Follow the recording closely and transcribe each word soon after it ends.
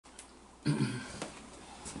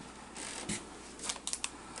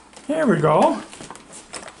There we go.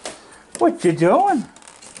 What you doing?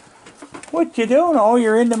 What you doing? Oh,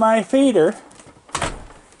 you're into my feeder.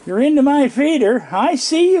 You're into my feeder. I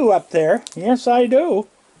see you up there. Yes, I do.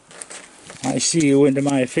 I see you into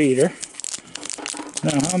my feeder.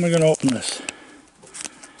 Now, how am I going to open this?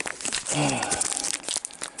 Oh,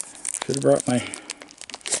 should have brought my...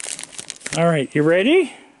 Alright, you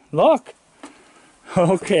ready? Look.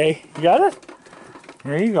 Okay, you got it?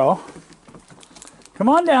 There you go. Come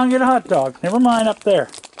on down, get a hot dog. Never mind up there.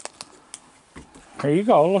 There you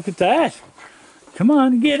go, look at that. Come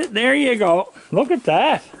on, get it. There you go. Look at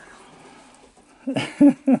that.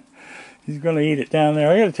 He's going to eat it down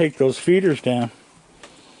there. I got to take those feeders down.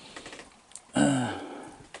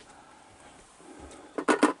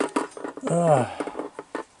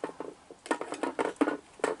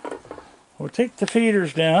 We'll take the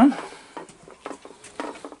feeders down.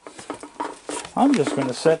 I'm just going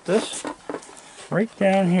to set this right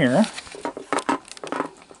down here.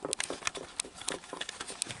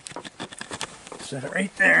 Set it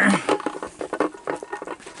right there.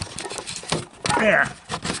 There.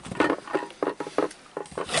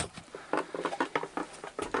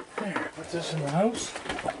 There, put this in the house.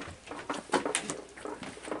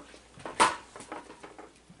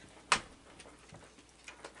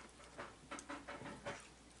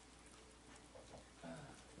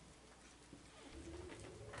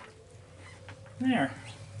 There.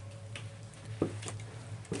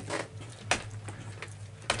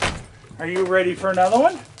 Are you ready for another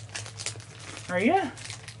one? Are you?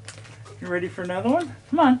 You ready for another one?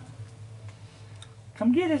 Come on.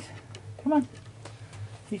 Come get it. Come on.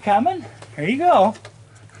 You coming? Here you go.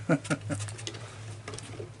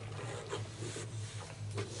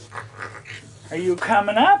 Are you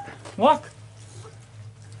coming up? Look.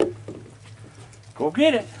 Go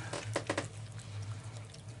get it.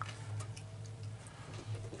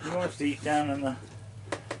 He wants to eat down in the...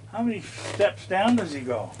 How many steps down does he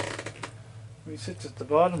go? He sits at the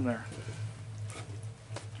bottom there.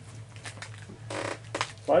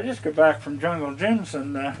 Well, I just got back from Jungle Gyms,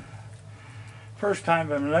 and first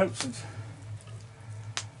time I've been out since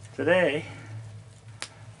today.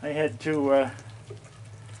 I had to, I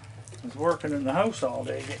was working in the house all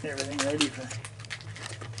day, getting everything ready for...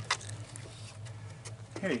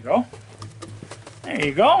 Here you go. There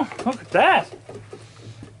you go. Look at that.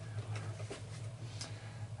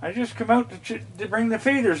 I just come out to bring the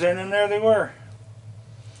feeders in, and there they were.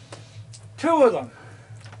 2 of them.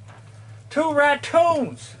 2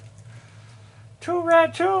 raccoons. 2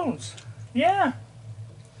 raccoons. Yeah.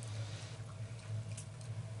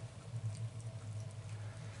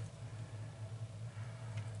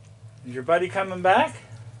 Is your buddy coming back?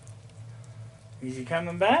 Is he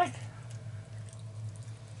coming back?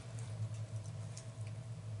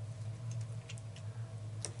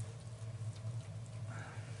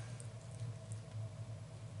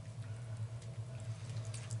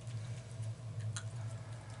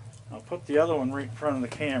 I'll put the other one right in front of the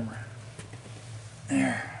camera.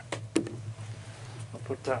 There. I'll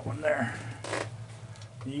put that one there.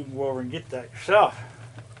 You can go over and get that yourself.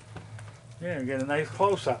 Yeah, get a nice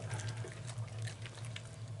close-up.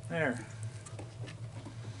 There.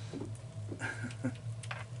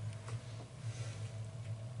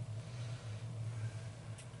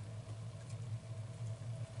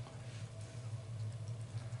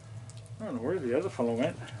 I don't know where the other fellow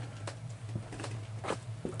went.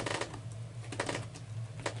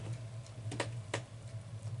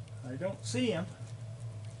 I don't see him.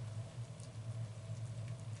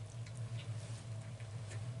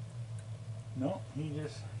 No,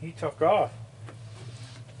 he took off.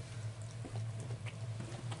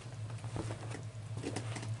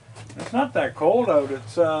 It's not that cold out.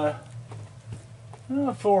 It's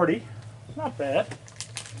 40. It's not bad.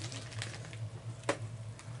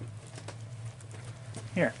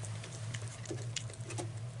 Here.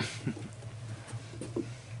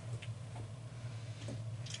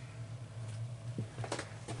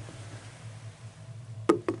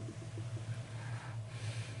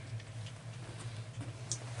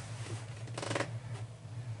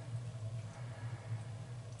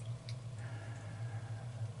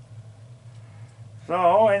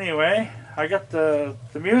 So anyway, I got the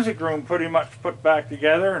music room pretty much put back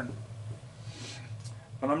together,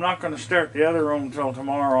 but I'm not going to start the other room until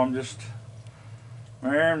tomorrow.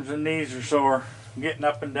 My arms and knees are sore, getting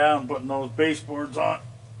up and down, putting those baseboards on.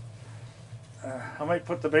 I might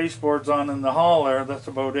put the baseboards on in the hall there, that's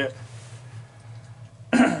about it.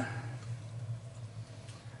 Then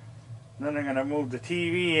I'm going to move the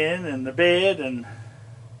TV in and the bed and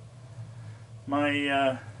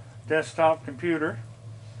my desktop computer.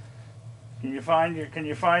 Can you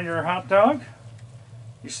find your hot dog?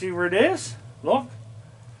 You see where it is? Look.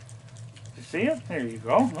 You see it? There you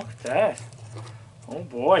go. Look at that. Oh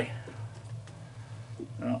boy.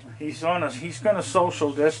 No, he's gonna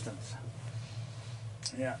social distance.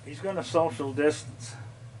 Yeah, he's gonna social distance.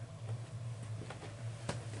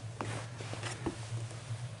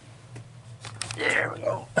 There we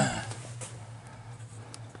go.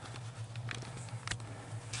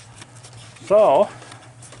 So,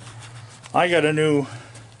 I got a new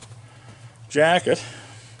jacket.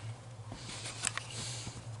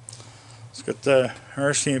 It's got the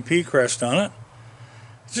RCMP crest on it.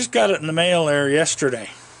 Just got it in the mail there yesterday.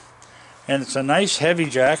 And it's a nice heavy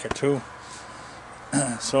jacket too.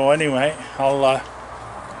 So anyway, I'll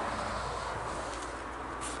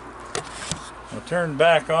turn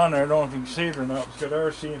back on there. I don't know if you can see it or not. It's got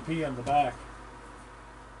RCMP on the back.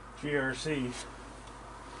 GRC.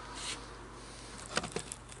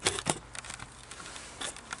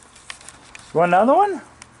 You want another one?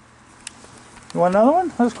 You want another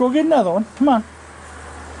one? Let's go get another one. Come on.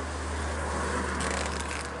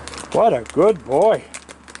 What a good boy.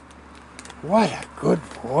 What a good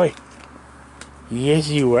boy. Yes,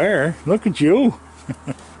 you are. Look at you.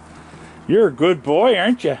 You're a good boy,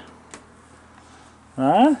 aren't you?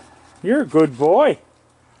 Huh? You're a good boy.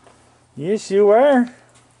 Yes, you are.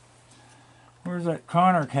 Where's that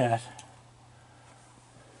Connor cat?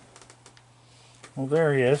 Well,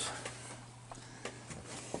 there he is.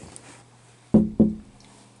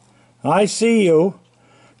 I see you.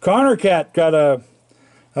 Connor cat got a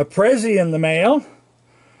Prezi in the mail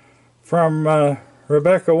from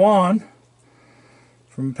Rebecca Wan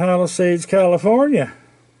from Palisades, California.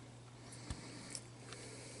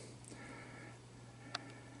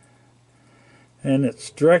 And it's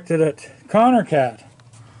directed at Connor cat.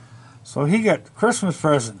 So he got a Christmas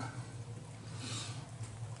present.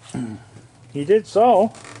 He did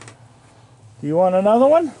so. Do you want another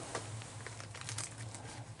one?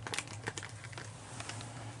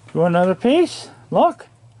 You want another piece? Look.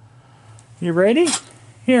 You ready?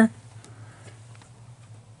 Here.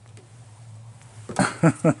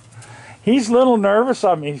 He's a little nervous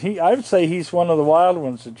on me. I would say he's one of the wild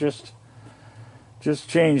ones that just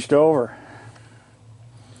changed over.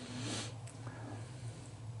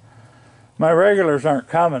 My regulars aren't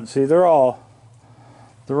coming. See, they're all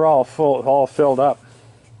full, all filled up.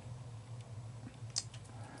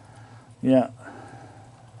 Yeah.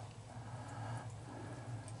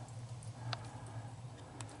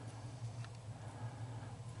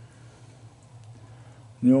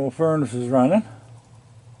 The old furnace is running.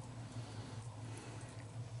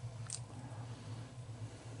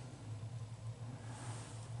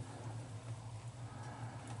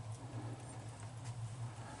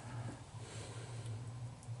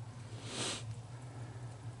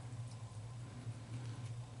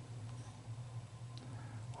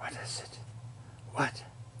 What is it? What?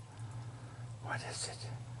 What is it?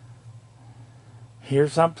 Hear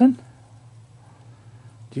something?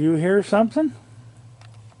 Do you hear something?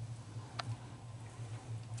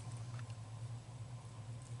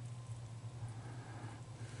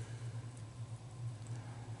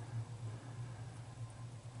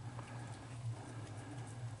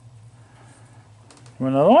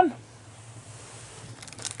 Another one?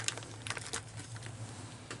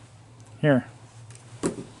 Here.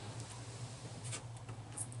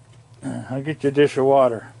 I'll get you a dish of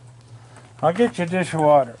water. I'll get you a dish of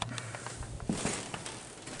water.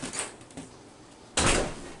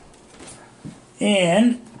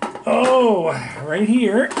 And, oh, right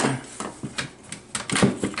here.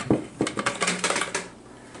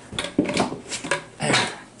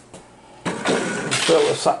 Fill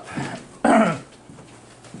this up.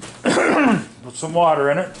 Put some water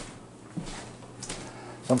in it.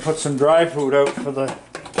 And put some dry food out for the...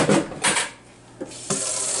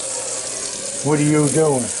 What are you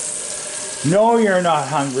doing? No, you're not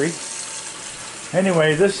hungry.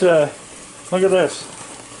 Anyway, this, look at this.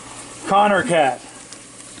 Connor cat.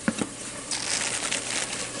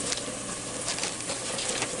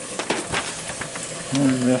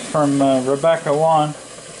 And this from Rebecca Wan.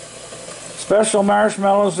 Special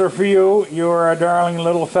marshmallows are for you. You are a darling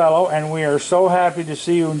little fellow, and we are so happy to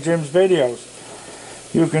see you in Jim's videos.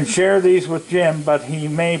 You can share these with Jim, but he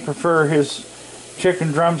may prefer his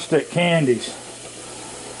chicken drumstick candies.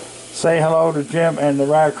 Say hello to Jim and the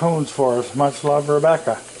raccoons for us. Much love,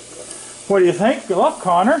 Rebecca. What do you think? Look,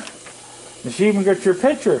 Connor. And she even got your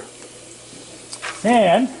picture.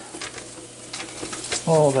 And,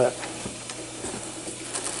 hold that.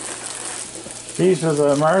 These are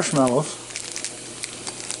the marshmallows.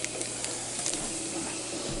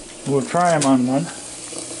 We'll try them on one.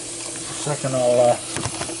 second I'll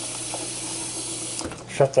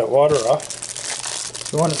shut that water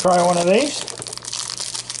off. You want to try one of these?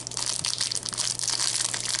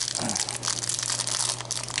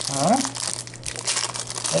 Huh?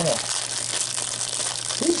 Yeah.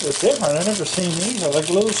 These are different. I've never seen these. They're like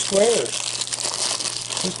little squares.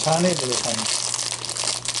 These tiny little things.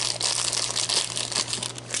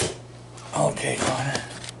 Okay, Connor.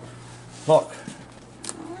 Look.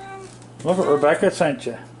 Look what Rebecca sent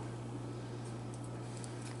you.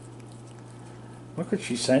 Look what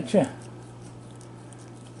she sent you.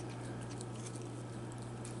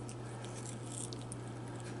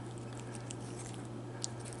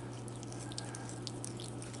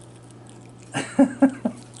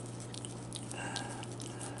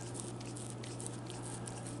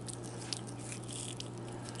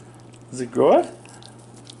 Is it good?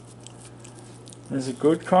 Is it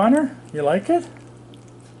good, Connor? You like it?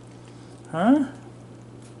 Huh?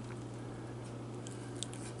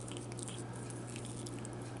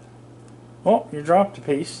 Oh, you dropped a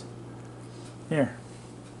piece. Here.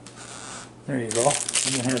 There you go.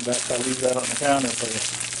 You can have that. I'll leave that on the counter for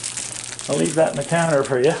you. I'll leave that in the counter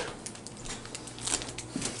for you.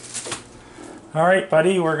 Alright,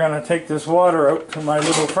 buddy, we're going to take this water out to my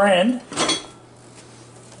little friend.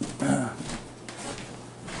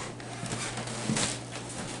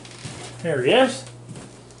 There he is.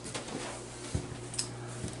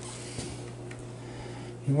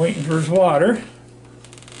 He's waiting for his water.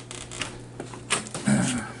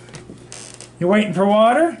 You waiting for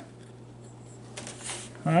water?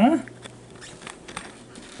 Huh?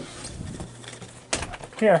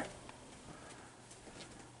 Here.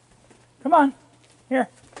 Come on. Here.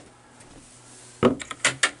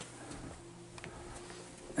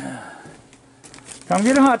 Come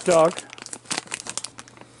get a hot dog.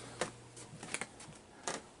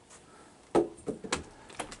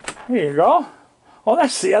 Here you go. Oh,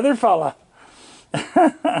 that's the other fella.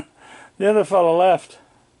 The other fella left.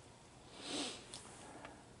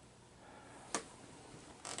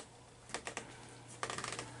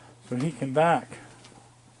 So he came back.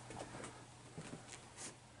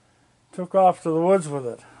 Took off to the woods with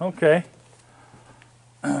it. Okay.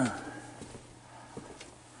 I'm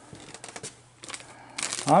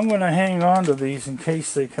going to hang on to these in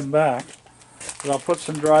case they come back. But I'll put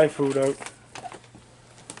some dry food out.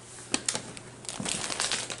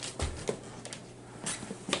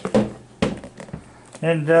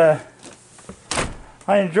 And I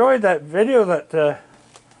enjoyed that video that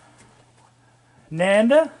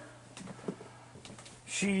Nanda,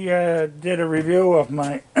 she did a review of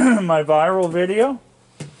my my viral video,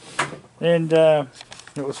 and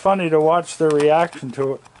it was funny to watch their reaction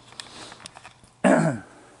to it.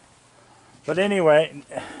 But anyway,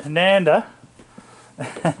 Nanda,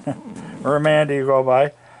 or Amanda you go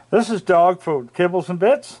by, this is dog food, kibbles and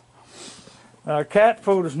bits. Cat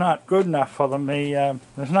food is not good enough for them.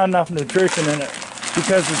 There's not enough nutrition in it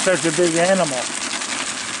because it's such a big animal.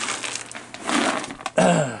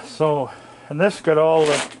 So, and this got all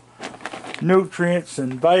the nutrients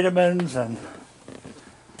and vitamins, and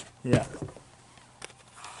yeah,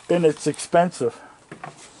 and it's expensive.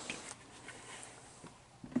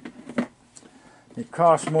 It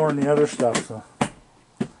costs more than the other stuff, so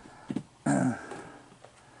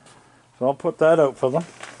I'll put that out for them.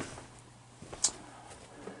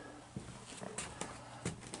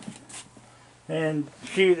 And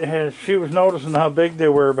she was noticing how big they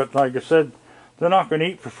were, but like I said, they're not going to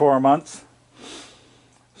eat for 4 months.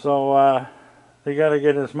 So they got to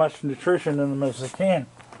get as much nutrition in them as they can.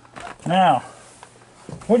 Now,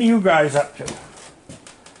 what are you guys up to?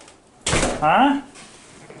 Huh?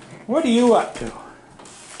 What are you up to?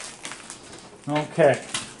 Okay.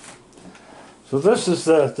 So this is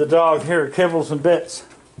the dog here, Kibbles and Bits.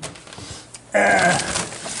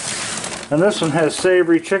 And this one has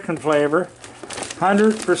savory chicken flavor.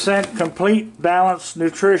 100% complete balanced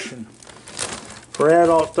nutrition for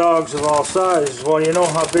adult dogs of all sizes. Well, you know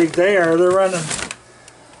how big they are.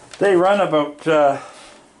 They run about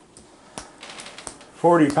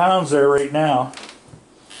 40 pounds there right now.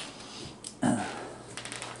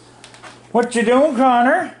 What you doing,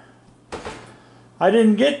 Connor? I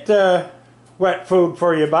didn't get wet food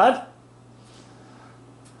for you, bud.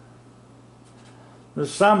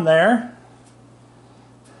 There's some there.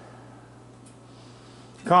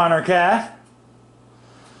 Connor cat.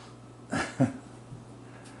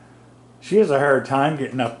 She has a hard time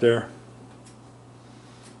getting up there.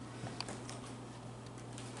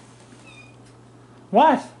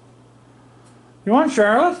 What? You want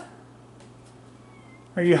Charlotte?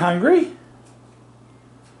 Are you hungry?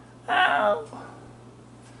 Ow.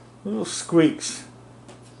 Little squeaks.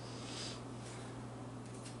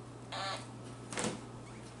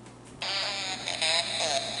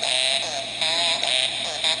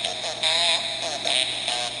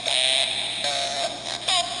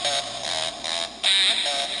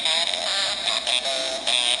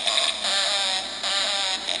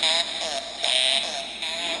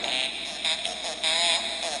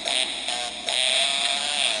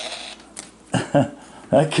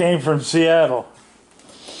 That came from Seattle.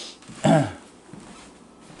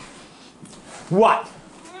 What?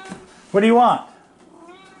 What do you want?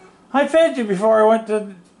 I fed you before I went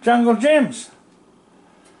to Jungle Jim's.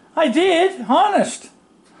 I did, honest.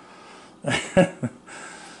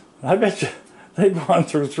 I bet you they've gone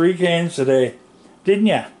through 3 cans today. Didn't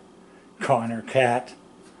ya? Connor cat.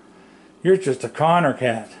 You're just a Connor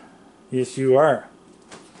cat. Yes, you are.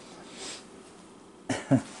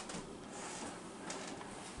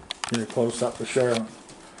 Here, close up to Charlotte.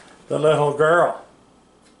 The little girl.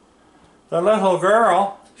 The little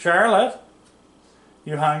girl. Charlotte.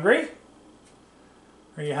 You hungry?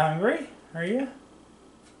 Are you hungry? Are you?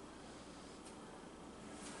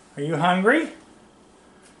 Are you hungry?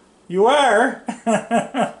 You are?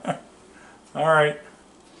 All right.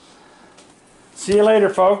 See you later,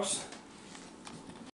 folks.